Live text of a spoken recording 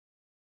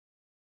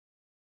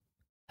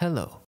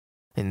Hello,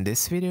 in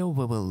this video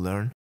we will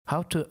learn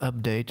how to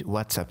update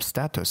WhatsApp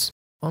status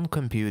on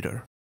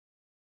computer.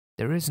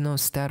 There is no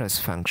status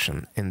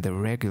function in the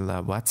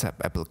regular WhatsApp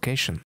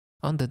application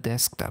on the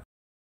desktop,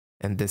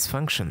 and this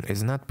function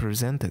is not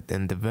presented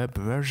in the web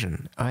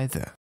version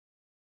either.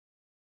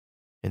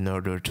 In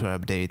order to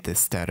update the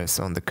status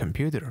on the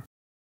computer,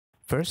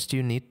 first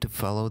you need to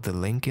follow the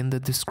link in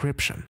the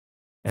description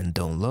and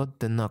download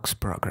the Knox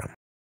program.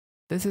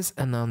 This is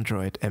an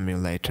Android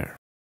emulator.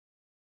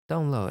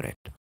 Download it.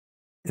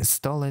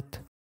 Install it,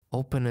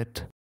 open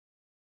it,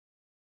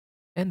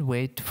 and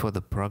wait for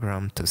the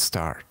program to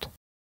start.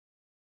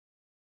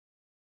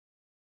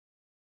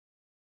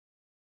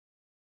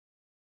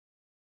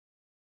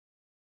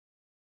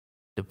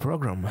 The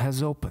program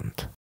has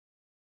opened.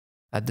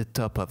 At the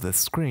top of the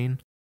screen,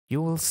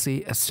 you will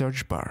see a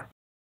search bar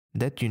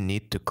that you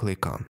need to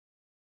click on.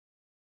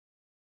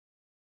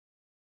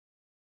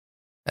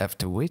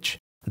 After which,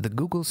 the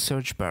Google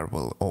search bar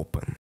will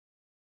open,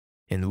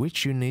 in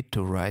which you need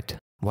to write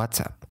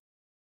WhatsApp.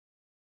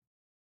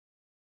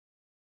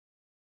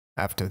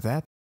 After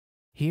that,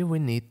 here we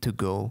need to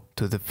go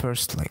to the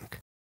first link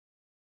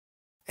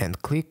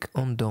and click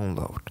on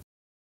download.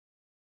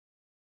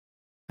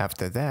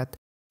 After that,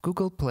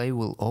 Google Play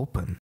will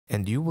open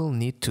and you will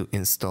need to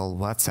install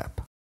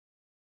WhatsApp.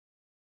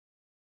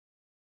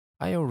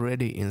 I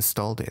already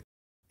installed it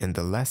in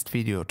the last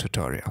video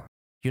tutorial.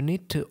 You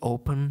need to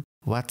open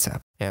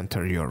WhatsApp,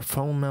 enter your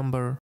phone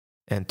number,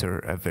 enter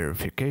a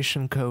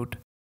verification code,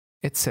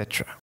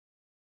 etc.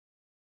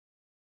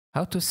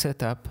 How to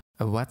set up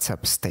a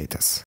WhatsApp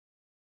status?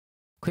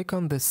 Click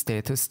on the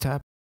Status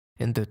tab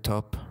in the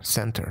top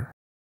center.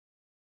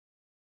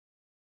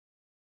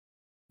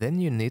 Then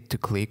you need to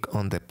click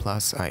on the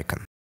plus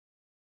icon.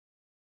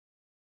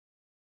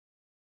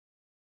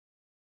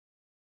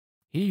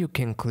 Here you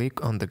can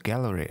click on the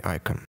gallery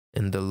icon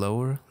in the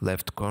lower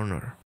left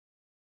corner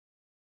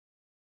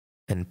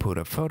and put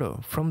a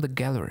photo from the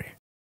gallery.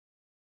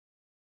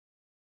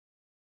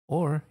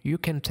 Or you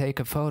can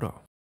take a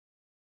photo.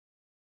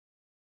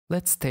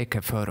 Let's take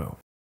a photo.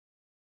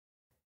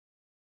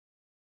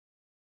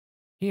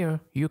 Here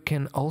you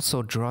can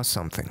also draw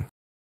something.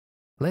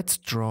 Let's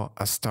draw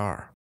a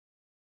star.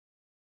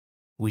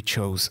 We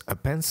chose a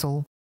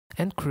pencil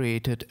and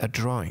created a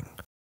drawing.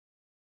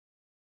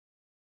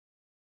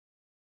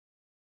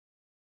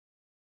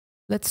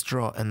 Let's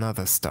draw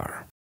another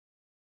star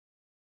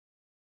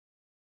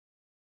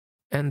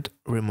and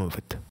remove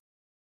it.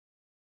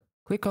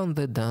 Click on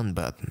the Done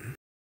button.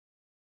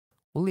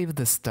 We'll leave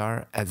the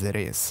star as it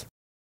is.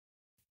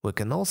 We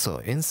can also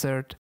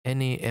insert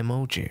any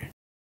emoji.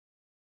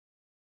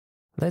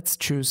 Let's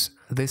choose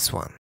this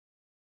one.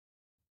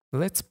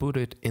 Let's put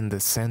it in the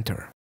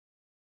center.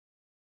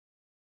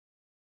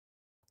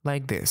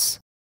 Like this.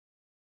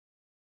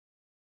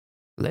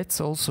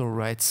 Let's also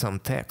write some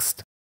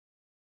text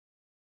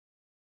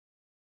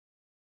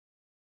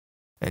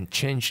and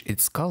change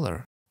its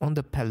color on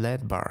the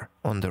palette bar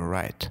on the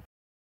right.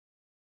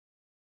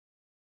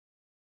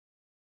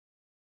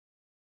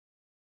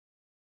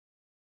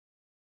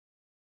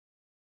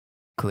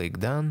 Click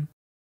Done.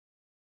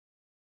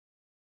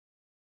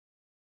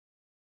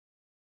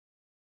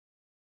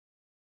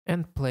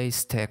 And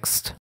place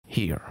text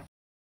here.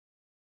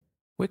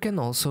 We can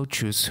also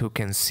choose who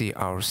can see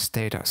our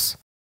status.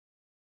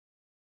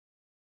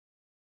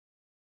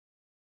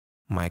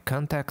 My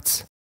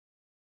contacts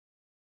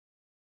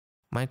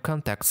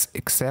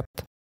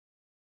accept,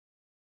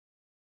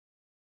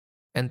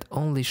 and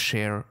only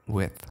share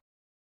with.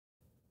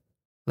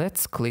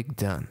 Let's click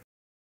Done.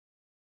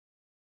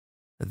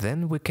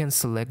 Then we can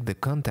select the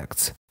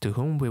contacts to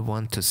whom we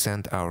want to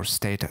send our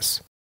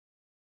status.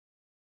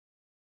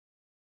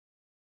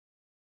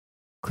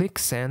 Click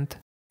Send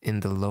in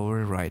the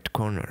lower right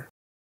corner.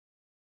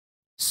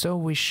 So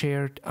we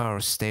shared our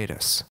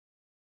status.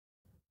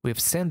 We've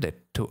sent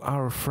it to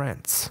our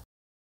friends.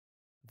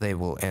 They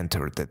will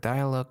enter the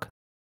dialog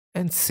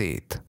and see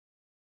it.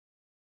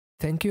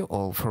 Thank you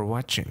all for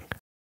watching.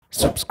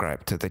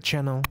 Subscribe to the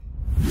channel,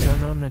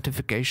 turn on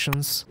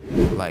notifications,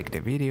 like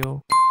the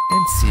video,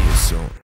 and see you soon.